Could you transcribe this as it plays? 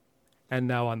And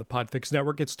now on the Podfix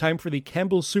Network, it's time for the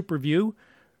Campbell's Soup Review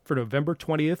for November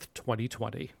 20th,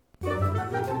 2020.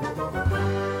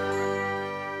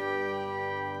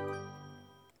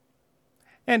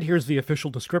 And here's the official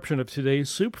description of today's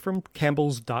soup from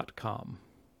Campbells.com.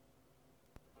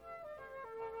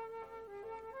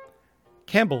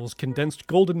 Campbell's Condensed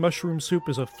Golden Mushroom Soup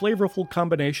is a flavorful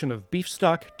combination of beef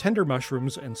stock, tender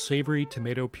mushrooms, and savory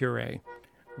tomato puree.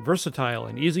 Versatile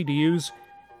and easy to use,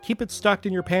 keep it stocked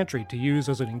in your pantry to use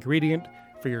as an ingredient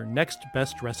for your next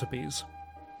best recipes.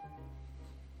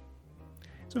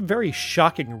 It's a very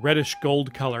shocking reddish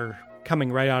gold color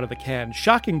coming right out of the can.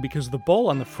 Shocking because the bowl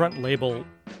on the front label,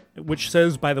 which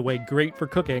says, by the way, great for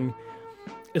cooking,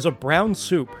 is a brown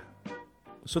soup.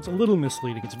 So it's a little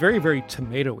misleading. It's very, very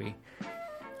tomatoey.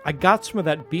 I got some of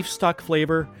that beef stock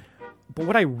flavor, but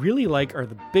what I really like are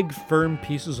the big, firm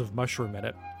pieces of mushroom in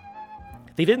it.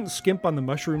 They didn't skimp on the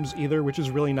mushrooms either, which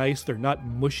is really nice. They're not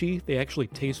mushy. They actually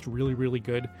taste really, really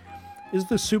good. Is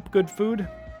the soup good food?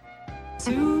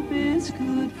 Soup is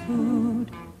good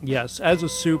food. Yes, as a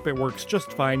soup, it works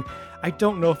just fine. I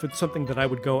don't know if it's something that I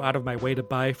would go out of my way to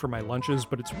buy for my lunches,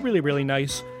 but it's really, really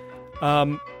nice.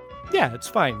 Yeah, it's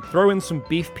fine. Throw in some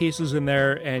beef pieces in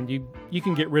there, and you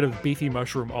can get rid of beefy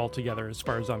mushroom altogether as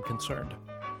far as I'm concerned.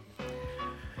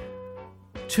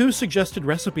 2 suggested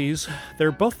recipes.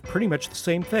 They're both pretty much the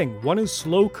same thing. One is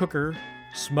slow cooker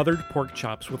smothered pork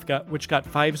chops, which got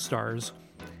 5 stars,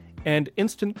 and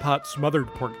Instant Pot smothered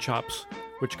pork chops,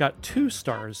 which got 2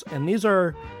 stars. And these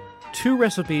are 2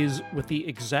 recipes with the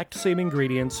exact same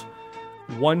ingredients.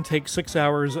 One takes 6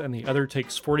 hours, and the other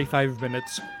takes 45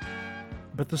 minutes.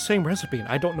 But the same recipe, and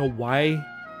I don't know why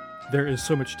there is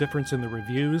so much difference in the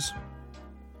reviews.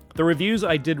 The reviews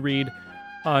I did read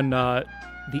on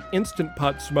the Instant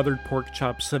Pot smothered pork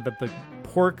chops said that the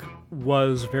pork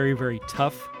was very, very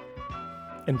tough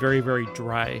and very, very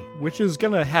dry, which is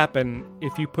going to happen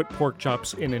if you put pork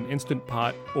chops in an Instant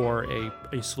Pot or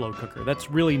a slow cooker. That's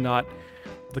really not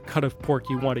the cut of pork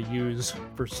you want to use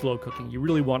for slow cooking. You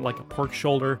really want like a pork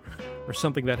shoulder or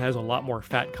something that has a lot more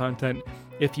fat content.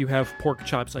 If you have pork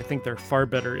chops, I think they're far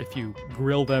better if you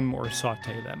grill them or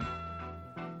saute them.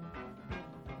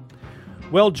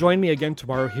 Well, join me again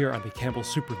tomorrow here on the Campbell's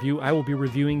Soup Review. I will be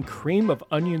reviewing cream of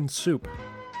onion soup.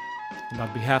 And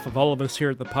on behalf of all of us here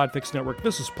at the Podfix Network,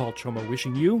 this is Paul Chomo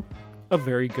wishing you a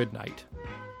very good night.